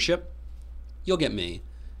annual membership. You'll get me.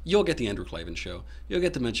 You'll get the Andrew Klavan Show. You'll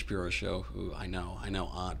get the Ben Shapiro Show. Who I know,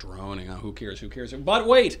 droning. Who cares? But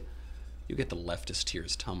wait, you get the Leftist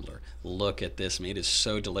Tears tumbler. Look at this, mate. It is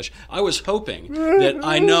so delicious. I was hoping that,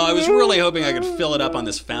 I was really hoping I could fill it up on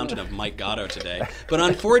this fountain of Mike Gatto today. But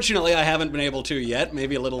unfortunately, I haven't been able to yet.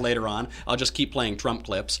 Maybe a little later on. I'll just keep playing Trump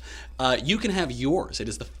clips. You can have yours. It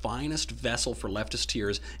is the finest vessel for leftist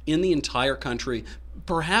tears in the entire country,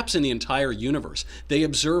 perhaps in the entire universe.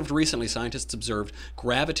 Scientists observed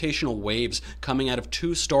gravitational waves coming out of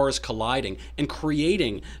two stars colliding and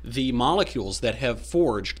creating the molecules that have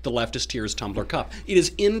forged the leftist tears tumbler cup. It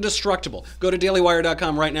is indestructible. Go to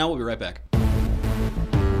dailywire.com right now. We'll be right back.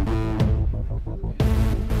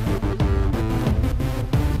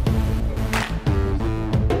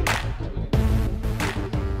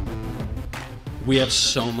 We have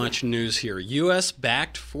so much news here.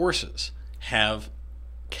 U.S.-backed forces have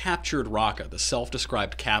captured Raqqa, the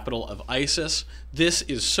self-described capital of ISIS. This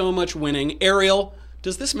is so much winning. Ariel,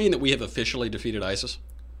 does this mean that we have officially defeated ISIS?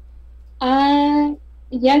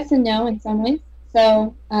 Yes and no in some ways.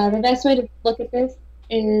 So the best way to look at this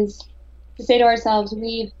is to say to ourselves,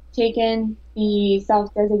 we've taken the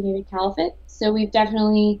self-designated caliphate. So we've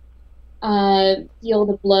definitely dealt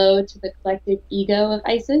a blow to the collective ego of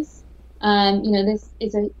ISIS. This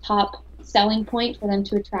is a top selling point for them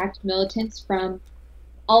to attract militants from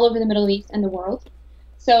all over the Middle East and the world.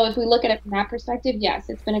 So if we look at it from that perspective, yes,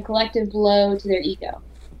 it's been a collective blow to their ego.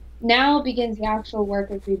 Now begins the actual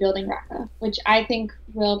work of rebuilding Raqqa, which I think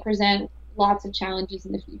will present lots of challenges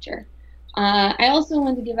in the future. I also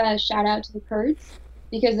want to give a shout out to the Kurds,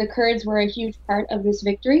 because the Kurds were a huge part of this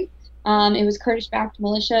victory. It was Kurdish-backed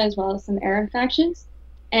militia as well as some Arab factions.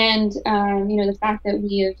 And, the fact that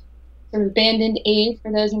we have sort of abandoned aid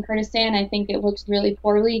for those in Kurdistan, I think it looks really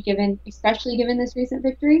poorly, especially given this recent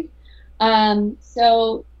victory. I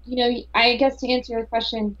guess to answer your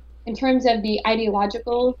question, in terms of the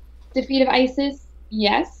ideological defeat of ISIS,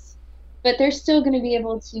 yes, but they're still going to be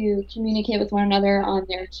able to communicate with one another on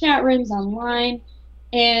their chat rooms online,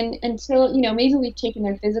 and until, maybe we've taken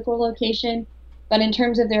their physical location, but in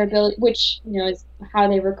terms of their ability, which, is how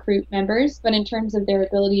they recruit members, but in terms of their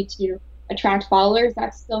ability to attract followers,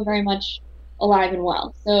 that's still very much alive and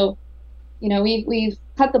well. So, we've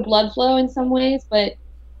cut the blood flow in some ways, but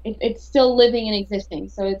it's still living and existing.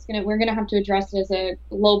 So we're gonna have to address it as a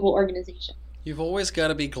global organization. You've always got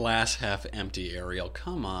to be glass half empty, Ariel.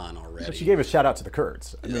 Come on already. But she gave a shout out to the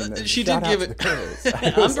Kurds. She did give it.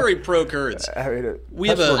 I'm very pro Kurds. I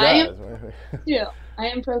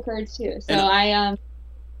am pro Kurds too. So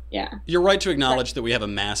yeah. You're right to acknowledge that we have a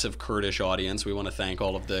massive Kurdish audience. We want to thank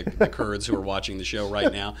all of the Kurds who are watching the show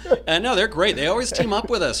right now. And no, they're great. They always team up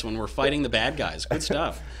with us when we're fighting the bad guys. Good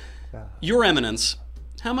stuff. Your Eminence,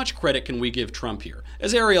 how much credit can we give Trump here?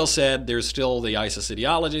 As Ariel said, there's still the ISIS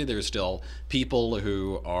ideology. There's still people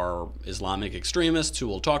who are Islamic extremists who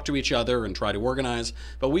will talk to each other and try to organize.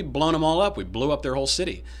 But we've blown them all up. We blew up their whole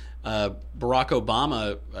city. Barack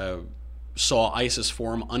Obama saw ISIS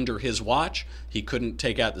form under his watch. He couldn't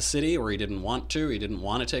take out the city, or he didn't want to. He didn't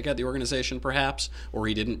want to take out the organization, perhaps, or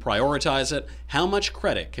he didn't prioritize it. How much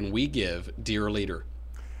credit can we give dear leader?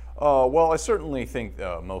 Well, I certainly think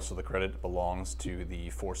most of the credit belongs to the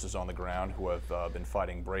forces on the ground who have been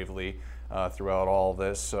fighting bravely throughout all of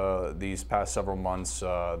this. These past several months,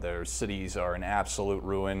 their cities are in absolute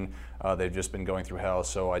ruin. They've just been going through hell,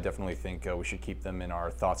 so I definitely think we should keep them in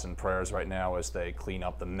our thoughts and prayers right now as they clean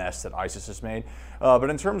up the mess that ISIS has made.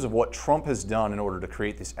 But in terms of what Trump has done in order to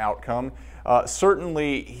create this outcome,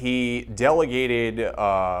 certainly he delegated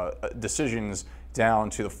decisions down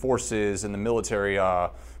to the forces and the military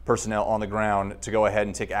personnel on the ground to go ahead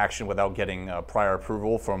and take action without getting prior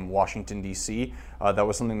approval from Washington, D.C. That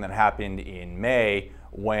was something that happened in May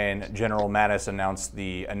when General Mattis announced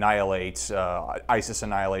the ISIS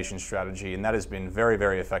annihilation strategy, and that has been very,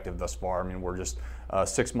 very effective thus far. I mean, we're just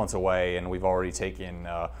 6 months away, and we've already taken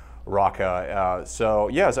Raqqa. So,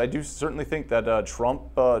 yes, I do certainly think that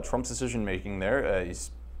Trump's decision-making there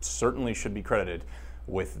certainly should be credited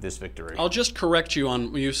with this victory. I'll just correct you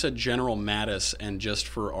on, you said General Mattis, and just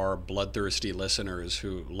for our bloodthirsty listeners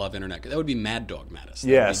who love internet, that would be Mad Dog Mattis.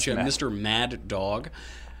 Yes, Mr. Mad Dog.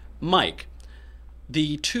 Mike,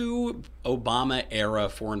 the two Obama-era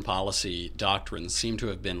foreign policy doctrines seem to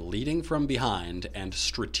have been leading from behind and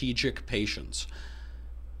strategic patience.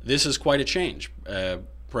 This is quite a change.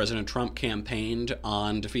 President Trump campaigned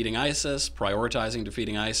on defeating ISIS, prioritizing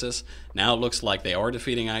defeating ISIS. Now it looks like they are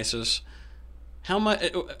defeating ISIS. How much?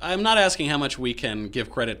 I'm not asking how much we can give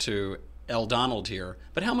credit to L. Donald here,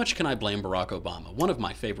 but how much can I blame Barack Obama? One of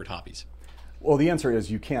my favorite hobbies. Well, the answer is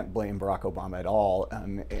you can't blame Barack Obama at all.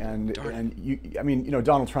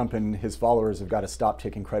 Donald Trump and his followers have got to stop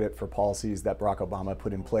taking credit for policies that Barack Obama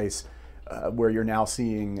put in place, where you're now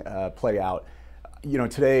seeing play out. You know,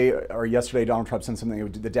 today or yesterday, Donald Trump said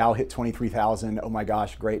something. The Dow hit 23,000. Oh my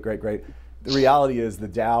gosh, great, great, great. The reality is the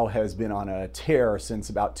Dow has been on a tear since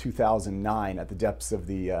about 2009 at the depths of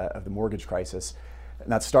the mortgage crisis.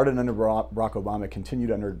 And that started under Barack Obama, continued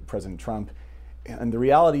under President Trump. And the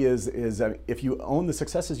reality is if you own the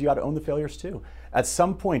successes, you got to own the failures too. At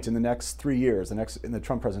some point in the next 3 years, in the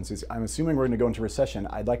Trump presidency, I'm assuming we're going to go into recession.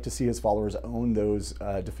 I'd like to see his followers own those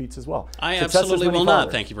defeats as well. I absolutely will not.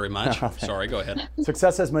 Thank you very much. Sorry, go ahead.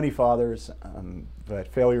 Success has many fathers, but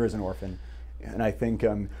failure is an orphan. And I think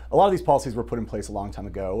a lot of these policies were put in place a long time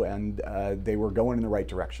ago, and they were going in the right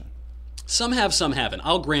direction. Some have, some haven't.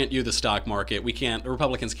 I'll grant you the stock market. The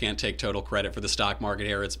Republicans can't take total credit for the stock market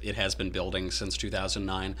here. It has been building since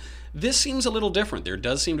 2009. This seems a little different. There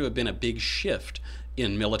does seem to have been a big shift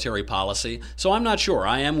in military policy. So I'm not sure.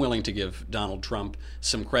 I am willing to give Donald Trump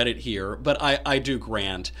some credit here, but I do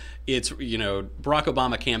grant it's, Barack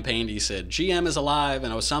Obama campaigned, he said, GM is alive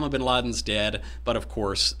and Osama bin Laden's dead. But of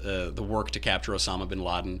course, the work to capture Osama bin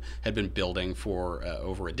Laden had been building for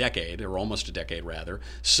over a decade, or almost a decade rather.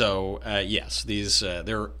 So yes,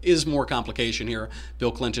 there is more complication here.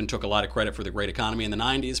 Bill Clinton took a lot of credit for the great economy in the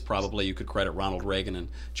 90s. Probably you could credit Ronald Reagan and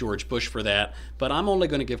George Bush for that. But I'm only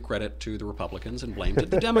going to give credit to the Republicans and blame it to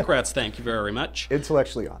the Democrats. Thank you very much.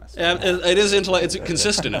 Intellectually honest. It is it's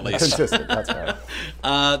consistent at least. Consistent, that's right.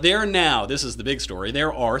 Now, this is the big story,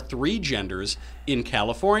 there are 3 genders in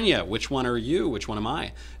California. Which one are you? Which one am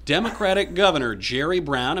I? Democratic Governor Jerry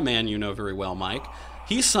Brown, a man you know very well, Mike,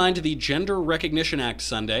 he signed the Gender Recognition Act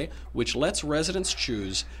Sunday, which lets residents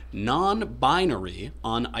choose non-binary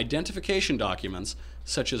on identification documents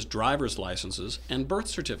such as driver's licenses and birth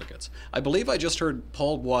certificates. I believe I just heard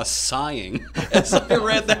Paul Bois sighing as I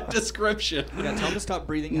read that description. Yeah, tell him to stop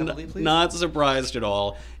breathing heavily, please. Not surprised at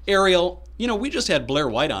all. Ariel, we just had Blair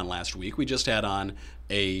White on last week. We just had on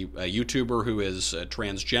a YouTuber who is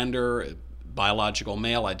transgender, biological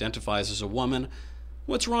male, identifies as a woman.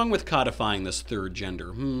 What's wrong with codifying this third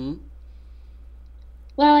gender?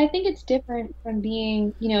 Well, I think it's different from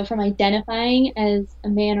being, from identifying as a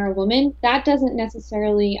man or a woman. That doesn't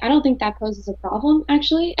necessarily, I don't think that poses a problem,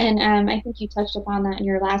 actually. And I think you touched upon that in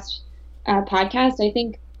your last podcast. I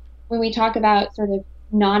think when we talk about sort of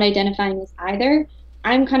not identifying as either,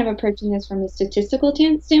 I'm kind of approaching this from a statistical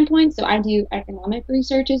standpoint. So I do economic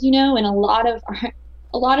research, as you know, and a lot of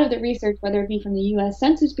the research, whether it be from the U.S.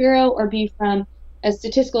 Census Bureau or be from a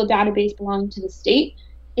statistical database belonging to the state,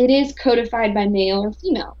 it is codified by male or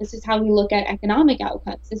female. This is how we look at economic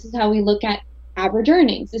outcomes. This is how we look at average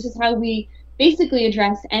earnings. This is how we basically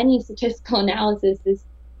address any statistical analysis is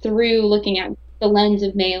through looking at the lens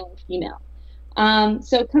of male or female.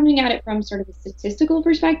 So coming at it from sort of a statistical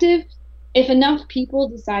perspective, if enough people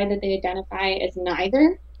decide that they identify as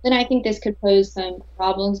neither, then I think this could pose some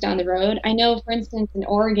problems down the road. I know, for instance, in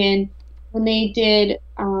Oregon, when they did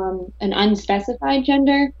an unspecified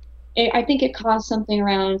gender, I think it cost something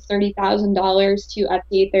around $30,000 to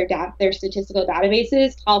update their statistical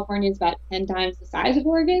databases. California is about 10 times the size of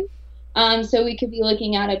Oregon. So we could be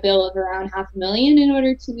looking at a bill of around $500,000 in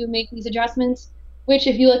order to make these adjustments, which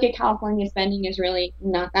if you look at California spending is really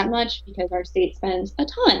not that much because our state spends a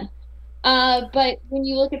ton. But when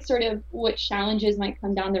you look at sort of what challenges might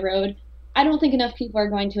come down the road, I don't think enough people are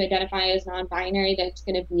going to identify as non-binary that it's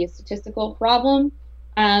going to be a statistical problem.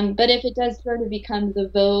 But if it does sort of become the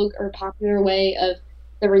vogue or popular way of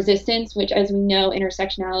the resistance, which as we know,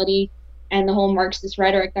 intersectionality and the whole Marxist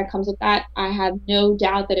rhetoric that comes with that, I have no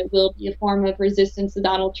doubt that it will be a form of resistance to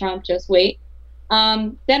Donald Trump, just wait,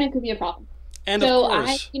 then it could be a problem. And so of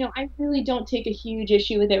course, I really don't take a huge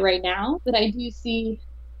issue with it right now, but I do see,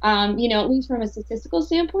 at least from a statistical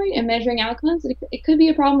standpoint and measuring outcomes, it could be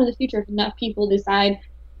a problem in the future if enough people decide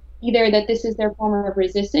either that this is their form of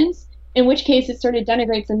resistance, in which case it sort of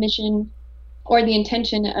denigrates the mission or the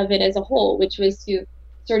intention of it as a whole, which was to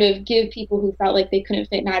sort of give people who felt like they couldn't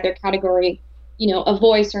fit in either category, a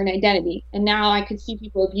voice or an identity. And now I could see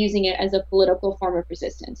people abusing it as a political form of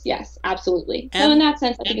resistance. Yes, absolutely. So in that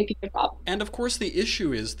sense, I think it could be a problem. And of course, the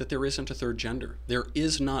issue is that there isn't a third gender. There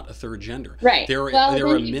is not a third gender. Right. There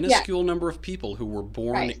are a minuscule number of people who were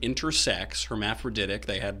born intersex, hermaphroditic.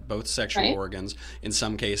 They had both sexual organs. In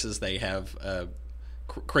some cases, they have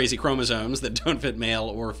crazy chromosomes that don't fit male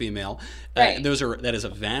or female. That is a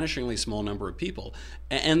vanishingly small number of people,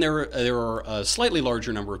 and there are a slightly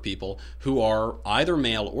larger number of people who are either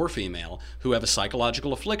male or female who have a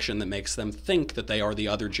psychological affliction that makes them think that they are the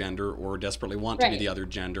other gender or desperately want to be the other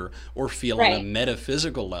gender or feel on a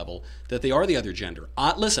metaphysical level that they are the other gender.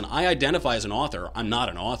 Listen, I identify as an author. I'm not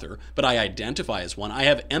an author, but I identify as one. I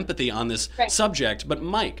have empathy on this subject. But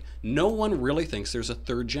Mike, no one really thinks there's a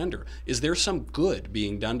third gender. Is there some good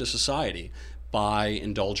being done to society by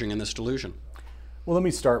indulging in this delusion? Well, let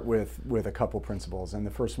me start with a couple principles. And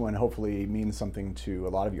the first one hopefully means something to a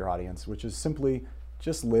lot of your audience, which is simply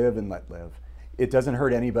just live and let live. It doesn't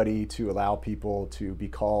hurt anybody to allow people to be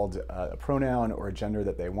called a pronoun or a gender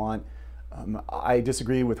that they want. I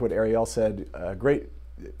disagree with what Ariel said a great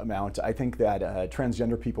amount. I think that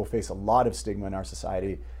transgender people face a lot of stigma in our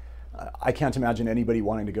society. I can't imagine anybody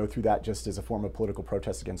wanting to go through that just as a form of political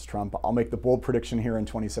protest against Trump. I'll make the bold prediction here in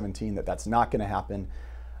 2017 that that's not going to happen.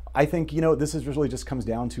 I think, this is really just comes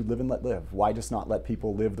down to live and let live. Why just not let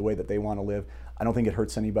people live the way that they want to live? I don't think it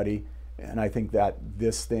hurts anybody. And I think that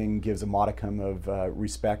this thing gives a modicum of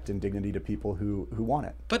respect and dignity to people who want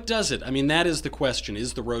it. But does it? I mean, that is the question.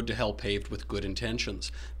 Is the road to hell paved with good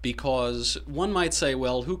intentions? Because one might say,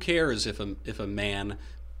 well, who cares if a man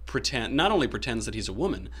not only pretends that he's a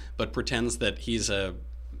woman, but pretends that he's a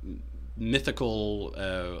mythical,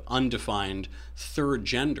 undefined third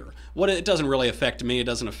gender. It doesn't really affect me. It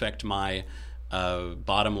doesn't affect my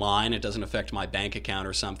bottom line. It doesn't affect my bank account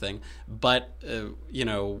or something. But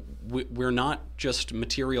we're not just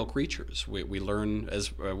material creatures. We learn,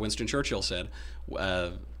 as Winston Churchill said,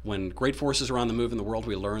 when great forces are on the move in the world,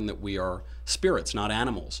 we learn that we are spirits, not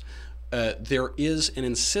animals. There is an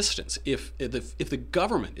insistence. If the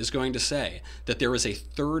government is going to say that there is a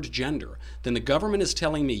third gender, then the government is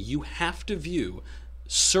telling me you have to view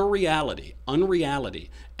surreality,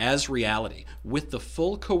 unreality, as reality, with the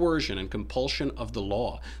full coercion and compulsion of the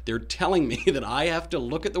law. They're telling me that I have to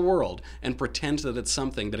look at the world and pretend that it's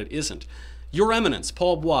something that it isn't. Your Eminence,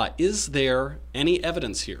 Paul Bois, is there any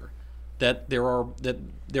evidence here that there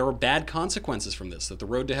are bad consequences from this, that the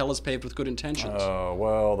road to hell is paved with good intentions?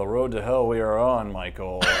 Well, the road to hell we are on,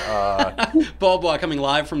 Michael. Paul Bois coming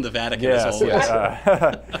live from the Vatican, as always.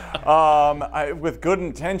 With good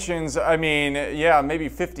intentions, I mean, maybe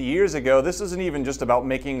 50 years ago, this isn't even just about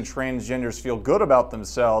making transgenders feel good about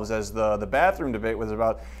themselves, as the bathroom debate was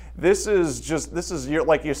about. This is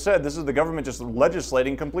like you said, this is the government just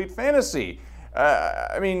legislating complete fantasy.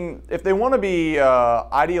 I mean, if they want to be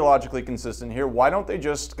ideologically consistent here, why don't they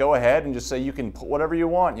just go ahead and just say you can put whatever you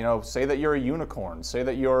want? Say that you're a unicorn, say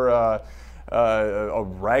that you're a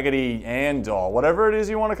Raggedy Ann doll, whatever it is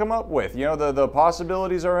you want to come up with. The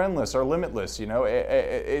possibilities are endless, are limitless.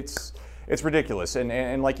 It's ridiculous.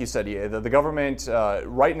 And like you said, the government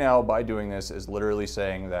right now, by doing this, is literally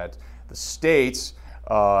saying that the states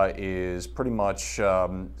is pretty much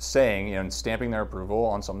saying and stamping their approval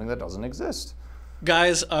on something that doesn't exist.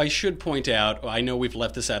 Guys, I should point out, I know we've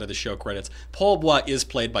left this out of the show credits, Paul Bois is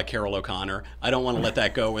played by Carol O'Connor. I don't want to let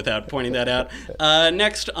that go without pointing that out.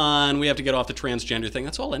 Next on, we have to get off the transgender thing.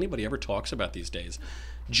 That's all anybody ever talks about these days.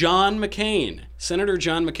 John McCain. Senator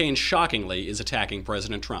John McCain, shockingly, is attacking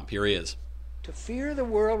President Trump. Here he is. To fear the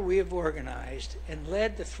world we have organized and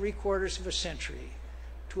led the 3/4 of a century,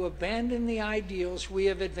 to abandon the ideals we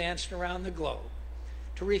have advanced around the globe,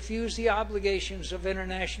 to refuse the obligations of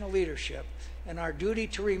international leadership and our duty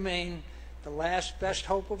to remain the last best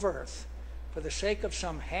hope of Earth, for the sake of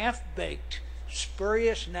some half-baked,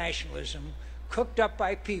 spurious nationalism cooked up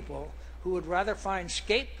by people who would rather find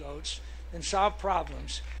scapegoats than solve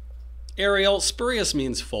problems. Ariel, spurious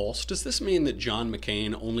means false. Does this mean that John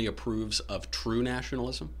McCain only approves of true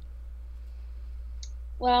nationalism?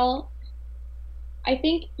 Well, I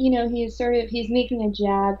think, he's making a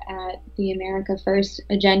jab at the America First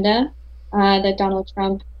agenda that Donald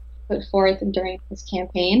Trump put forth during his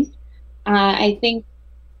campaign. I think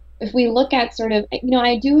if we look at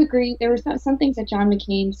I do agree, there were some things that John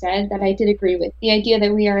McCain said that I did agree with. The idea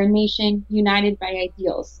that we are a nation united by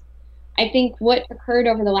ideals. I think what occurred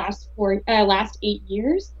over the last 8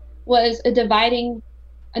 years was dividing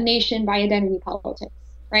a nation by identity politics,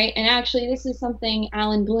 right? And actually, this is something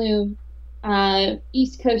Alan Bloom,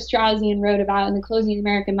 East Coast Straussian, wrote about in The Closing of the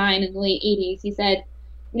American Mind in the late 80s. He said,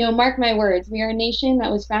 mark my words, we are a nation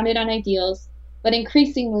that was founded on ideals, but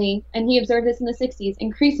increasingly, and he observed this in the 60s,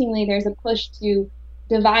 increasingly there's a push to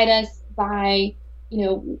divide us by,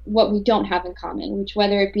 what we don't have in common, which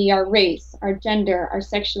whether it be our race, our gender, our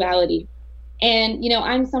sexuality. And,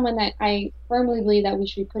 I'm someone that I firmly believe that we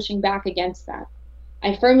should be pushing back against that.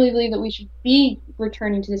 I firmly believe that we should be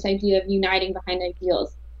returning to this idea of uniting behind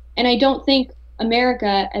ideals. And I don't think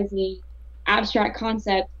America as a abstract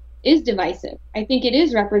concept is divisive. I think it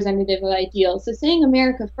is representative of ideals. So saying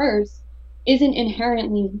America first isn't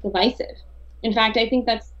inherently divisive. In fact, I think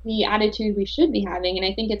that's the attitude we should be having, and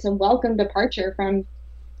I think it's a welcome departure from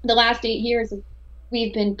the last 8 years of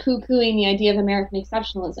we've been poo-pooing the idea of American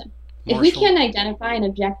exceptionalism. If we can't identify an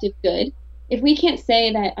objective good, if we can't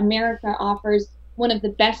say that America offers one of the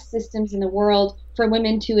best systems in the world for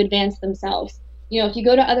women to advance themselves, if you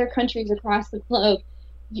go to other countries across the globe,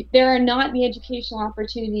 there are not the educational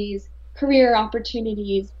opportunities, career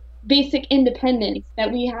opportunities, basic independence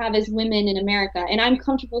that we have as women in America. And I'm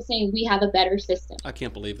comfortable saying we have a better system. I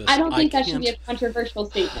can't believe this. I don't think that should be a controversial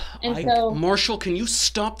statement. And Marshall, can you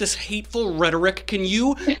stop this hateful rhetoric? Can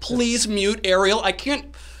you please mute Ariel? I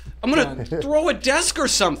can't. I'm going to throw a desk or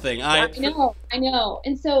something. I know.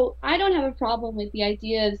 And so I don't have a problem with the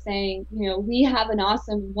idea of saying, we have an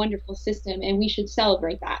awesome, wonderful system and we should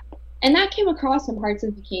celebrate that. And that came across in parts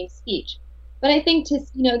of McCain's speech. But I think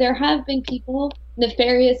there have been people,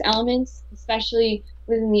 nefarious elements, especially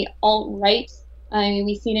within the alt-right. I mean,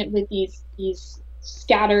 we've seen it with these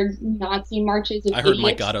scattered Nazi marches of I heard idiots.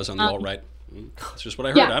 Mike Gatto's on the alt-right. That's just what I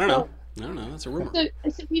heard. Yeah, I don't know. That's a rumor.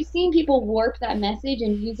 So we've seen people warp that message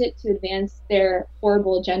and use it to advance their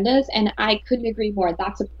horrible agendas, and I couldn't agree more.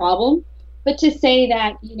 That's a problem. But to say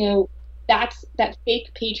that, that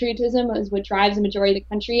fake patriotism is what drives the majority of the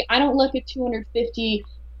country, I don't look at 250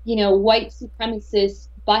 white supremacist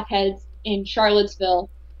buttheads in Charlottesville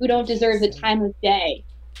who don't deserve the time of day,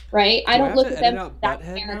 right? I don't look at them. That's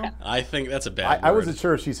America. I think that's a bad word. I wasn't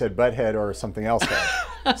sure if she said butthead or something else.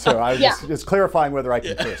 So I was just clarifying whether I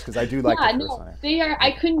can curse, because I do like to curse on it. They are.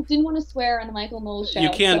 I didn't want to swear on the Michael Knowles show. You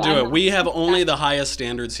can't do it. We have only the highest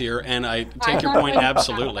standards here, and I take your point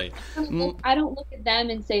absolutely. I don't look at them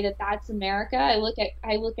and say that that's America. I look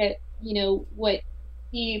at what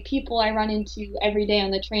the people I run into every day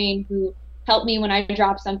on the train who help me when I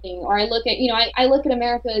drop something, or I look at I look at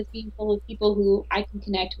America as being full of people who I can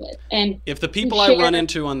connect with. And if the people I run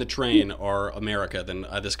into on the train are America, then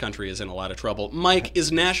this country is in a lot of trouble. Mike,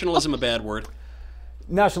 is nationalism a bad word?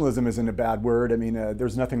 Nationalism isn't a bad word. I mean,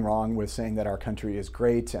 there's nothing wrong with saying that our country is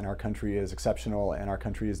great and our country is exceptional and our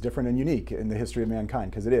country is different and unique in the history of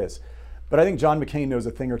mankind, because it is. But I think John McCain knows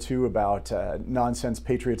a thing or two about nonsense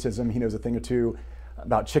patriotism. He knows a thing or two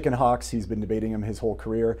about chicken hawks. He's been debating him his whole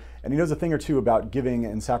career. And he knows a thing or two about giving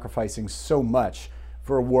and sacrificing so much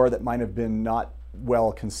for a war that might have been not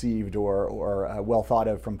well conceived or well thought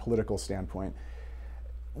of from a political standpoint.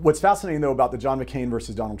 What's fascinating, though, about the John McCain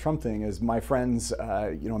versus Donald Trump thing is my friends,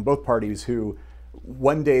 in both parties who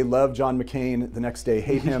one day love John McCain, the next day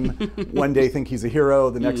hate him, one day think he's a hero,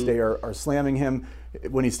 the next day are slamming him.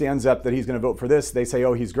 When he stands up that he's going to vote for this, they say,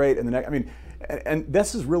 oh, he's great. And the next, and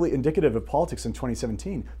this is really indicative of politics in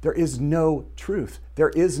 2017. There is no truth. There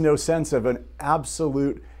is no sense of an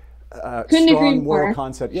absolute strong moral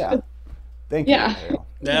concept. Yeah. Thank you. Ariel.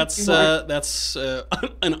 That's an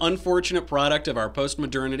unfortunate product of our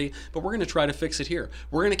postmodernity, but we're going to try to fix it here.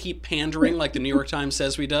 We're going to keep pandering, like the New York Times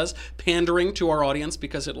says we does, pandering to our audience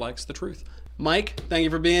because it likes the truth. Mike, thank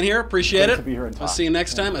you for being here. Appreciate it. To be here and talk. I'll see you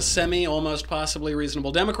next time. A semi, almost possibly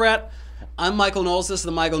reasonable Democrat. I'm Michael Knowles. This is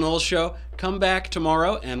the Michael Knowles Show. Come back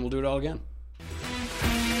tomorrow, and we'll do it all again.